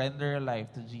surrender your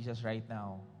life to Jesus right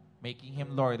now, making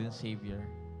Him Lord and Savior,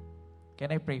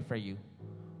 can I pray for you?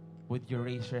 Would you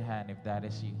raise your hand if that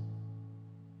is you?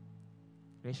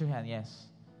 Raise your hand, yes.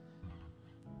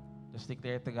 Just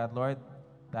declare to God, Lord,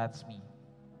 that's me.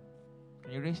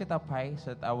 Can you raise it up high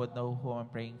so that I would know who I'm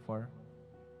praying for?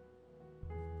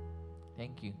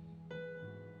 Thank you.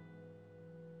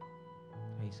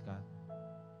 Praise God.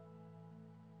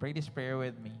 Pray this prayer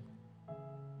with me.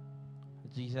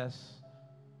 Jesus,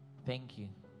 thank you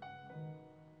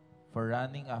for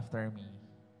running after me.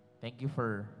 Thank you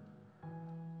for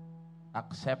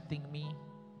accepting me,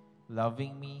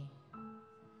 loving me,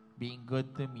 being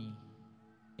good to me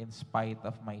in spite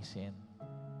of my sin.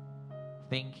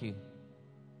 Thank you,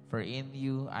 for in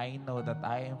you I know that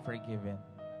I am forgiven.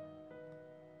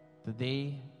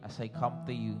 Today, as I come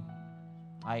to you,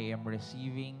 I am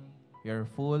receiving your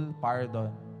full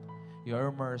pardon,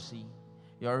 your mercy,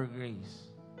 your grace.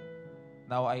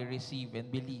 Now I receive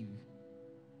and believe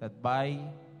that by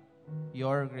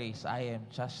your grace I am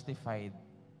justified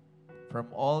from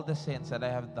all the sins that I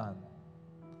have done.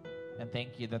 And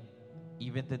thank you that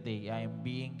even today I am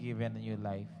being given a new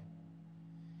life.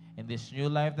 In this new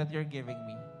life that you're giving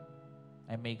me,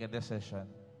 I make a decision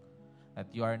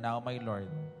that you are now my Lord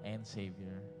and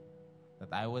Savior.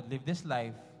 That I would live this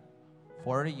life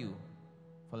for you,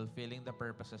 fulfilling the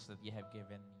purposes that you have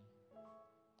given me.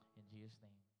 In Jesus'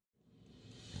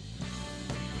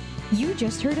 name. You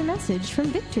just heard a message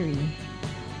from Victory.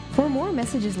 For more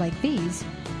messages like these,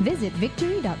 visit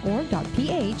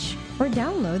victory.org.ph or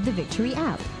download the Victory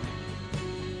app.